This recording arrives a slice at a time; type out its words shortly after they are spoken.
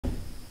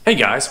Hey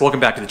guys,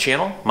 welcome back to the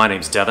channel. My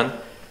name's Devin.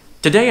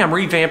 Today I'm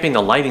revamping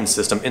the lighting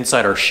system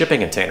inside our shipping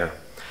container.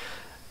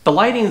 The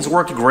lighting's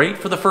worked great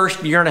for the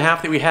first year and a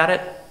half that we had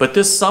it, but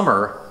this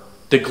summer,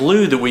 the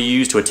glue that we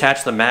used to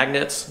attach the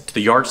magnets to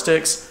the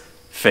yardsticks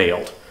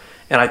failed.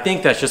 And I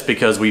think that's just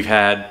because we've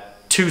had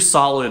 2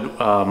 solid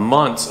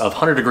months of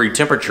 100-degree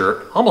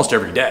temperature almost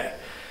every day.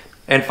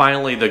 And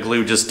finally the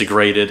glue just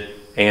degraded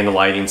and the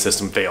lighting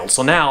system failed.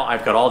 So now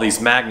I've got all these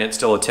magnets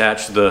still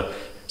attached to the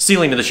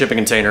ceiling of the shipping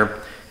container,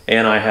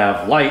 and I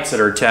have lights that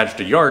are attached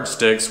to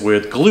yardsticks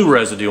with glue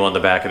residue on the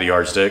back of the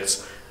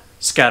yardsticks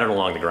scattered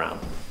along the ground.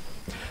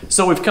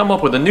 So we've come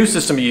up with a new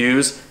system to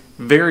use,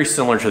 very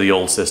similar to the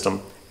old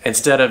system.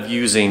 Instead of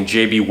using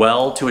JB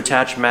Weld to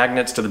attach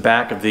magnets to the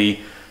back of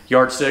the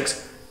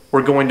yardsticks,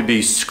 we're going to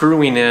be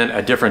screwing in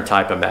a different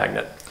type of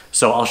magnet.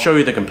 So I'll show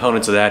you the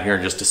components of that here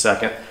in just a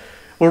second.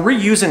 We're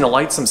reusing the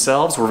lights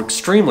themselves. We're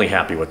extremely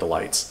happy with the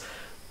lights.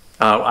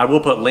 I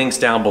will put links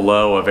down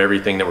below of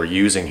everything that we're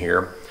using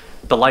here.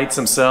 The lights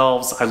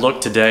themselves, I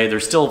looked today, they're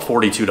still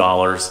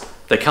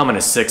 $42. They come in a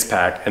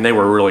 6-pack and they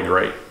were really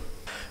great.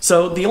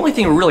 So the only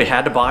thing we really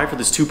had to buy for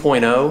this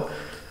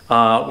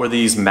 2.0 were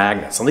these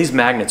magnets. And these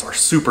magnets are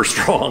super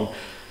strong.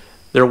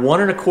 They're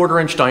 1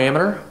 1/4 inch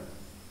diameter.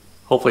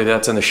 Hopefully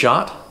that's in the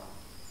shot.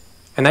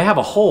 And they have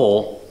a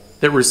hole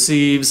that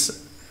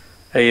receives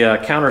a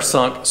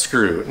countersunk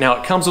screw.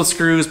 Now it comes with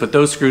screws, but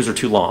those screws are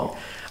too long.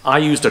 I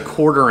used a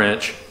 1/4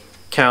 inch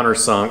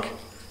countersunk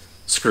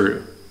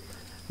screw.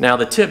 Now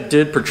the tip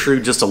did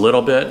protrude just a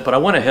little bit, but I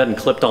went ahead and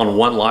clipped on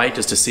one light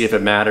just to see if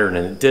it mattered,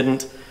 and it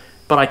didn't.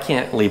 But I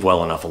can't leave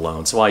well enough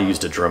alone, so I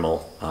used a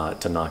Dremel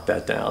to knock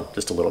that down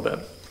just a little bit.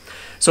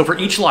 So for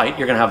each light,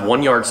 you're gonna have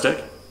 1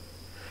 yardstick.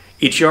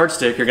 Each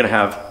yardstick, you're gonna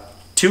have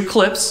 2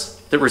 clips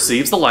that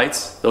receives the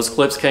lights. Those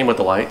clips came with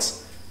the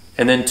lights,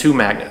 and then 2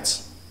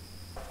 magnets.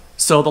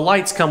 So the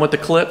lights come with the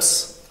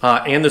clips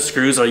and the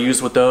screws I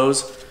used with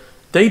those.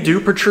 They do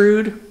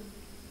protrude,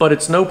 but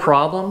it's no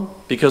problem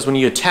because when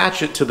you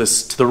attach it to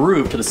the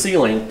roof, to the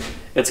ceiling,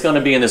 it's going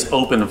to be in this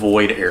open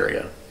void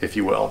area, if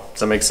you will. Does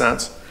that make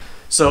sense?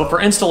 So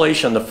for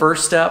installation, the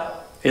first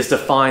step is to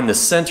find the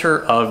center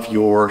of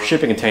your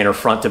shipping container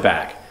front to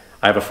back.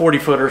 I have a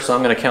 40-footer, so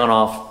I'm going to count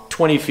off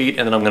 20 feet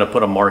and then I'm going to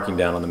put a marking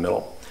down in the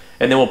middle.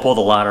 And then we'll pull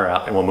the ladder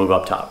out and we'll move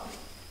up top.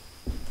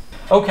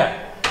 Okay,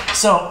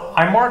 so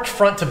I marked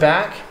front to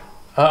back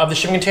of the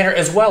shipping container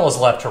as well as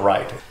left to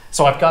right.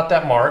 So I've got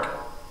that mark.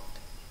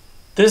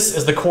 This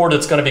is the cord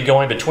that's going to be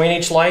going between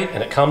each light,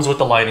 and it comes with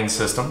the lighting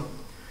system.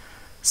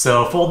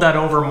 So fold that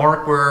over,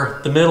 mark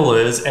where the middle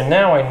is, and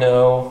now I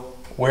know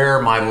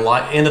where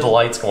my end of the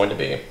light's going to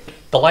be.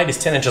 The light is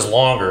 10 inches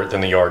longer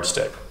than the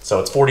yardstick, so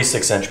it's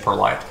 46 inch per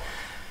light.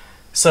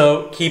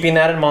 So keeping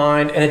that in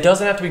mind, and it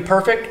doesn't have to be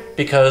perfect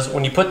because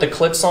when you put the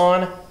clips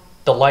on,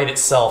 the light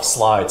itself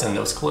slides in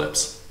those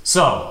clips.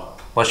 So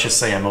let's just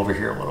say I'm over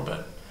here a little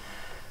bit.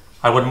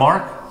 I would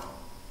mark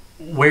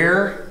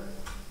where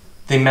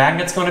the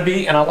magnet's going to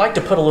be, and I like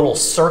to put a little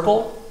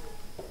circle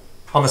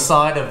on the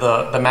side of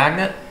the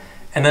magnet,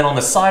 and then on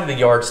the side of the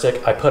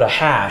yardstick I put a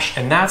hash,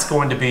 and that's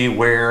going to be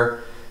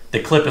where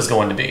the clip is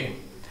going to be.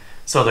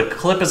 So the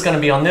clip is going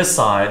to be on this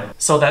side,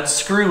 so that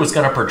screw is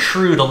going to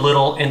protrude a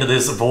little into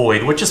this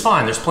void, which is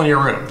fine, there's plenty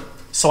of room.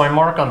 So I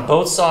mark on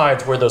both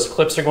sides where those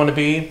clips are going to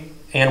be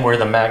and where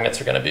the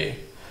magnets are going to be.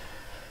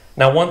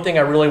 Now one thing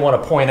I really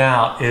want to point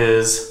out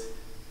is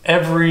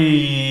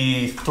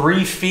every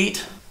 3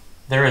 feet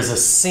there is a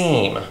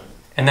seam,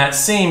 and that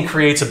seam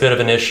creates a bit of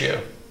an issue.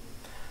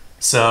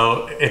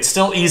 So it's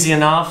still easy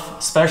enough,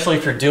 especially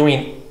if you're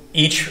doing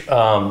each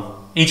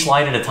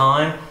light at a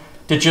time,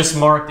 to just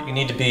mark that you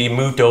need to be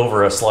moved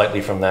over slightly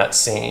from that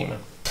seam.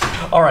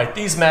 All right,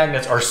 these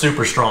magnets are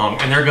super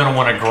strong, and they're gonna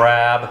wanna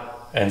grab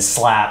and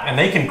slap, and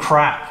they can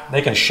crack,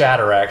 they can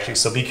shatter actually,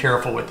 so be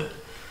careful with it.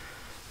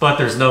 But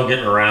there's no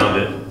getting around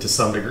it to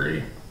some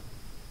degree.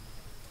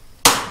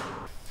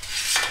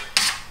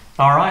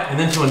 All right, and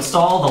then to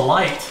install the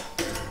light,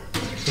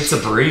 it's a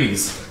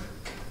breeze.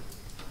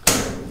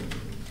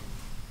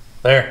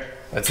 There,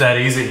 it's that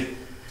easy.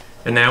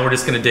 And now we're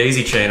just gonna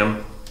daisy chain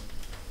them.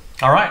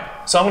 All right,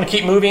 so I'm gonna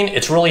keep moving.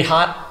 It's really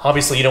hot.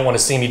 Obviously you don't wanna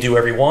see me do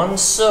every one,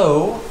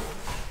 so,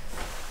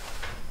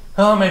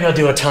 oh, maybe I'll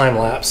do a time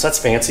lapse. That's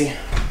fancy.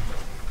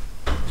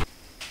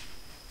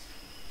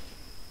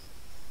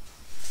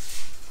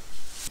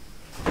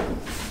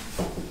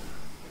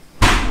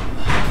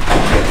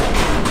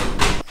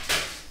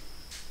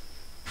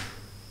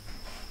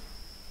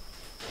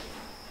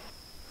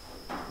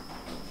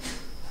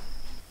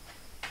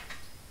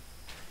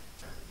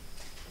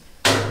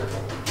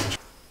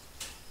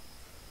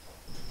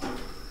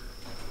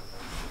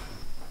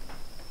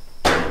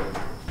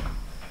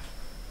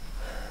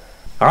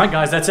 All right,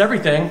 guys, that's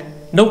everything.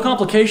 No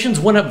complications,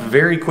 went up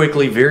very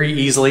quickly, very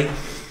easily.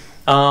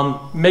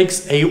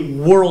 Makes a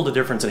world of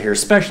difference in here,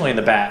 especially in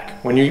the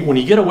back. When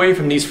you get away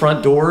from these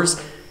front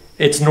doors,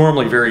 it's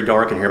normally very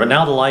dark in here, but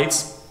now the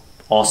lights,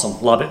 awesome,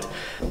 love it.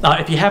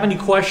 If you have any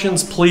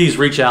questions, please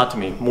reach out to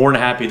me. More than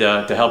happy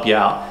to help you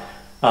out.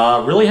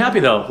 Really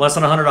happy though, less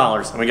than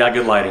 $100, and we got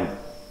good lighting.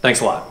 Thanks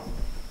a lot.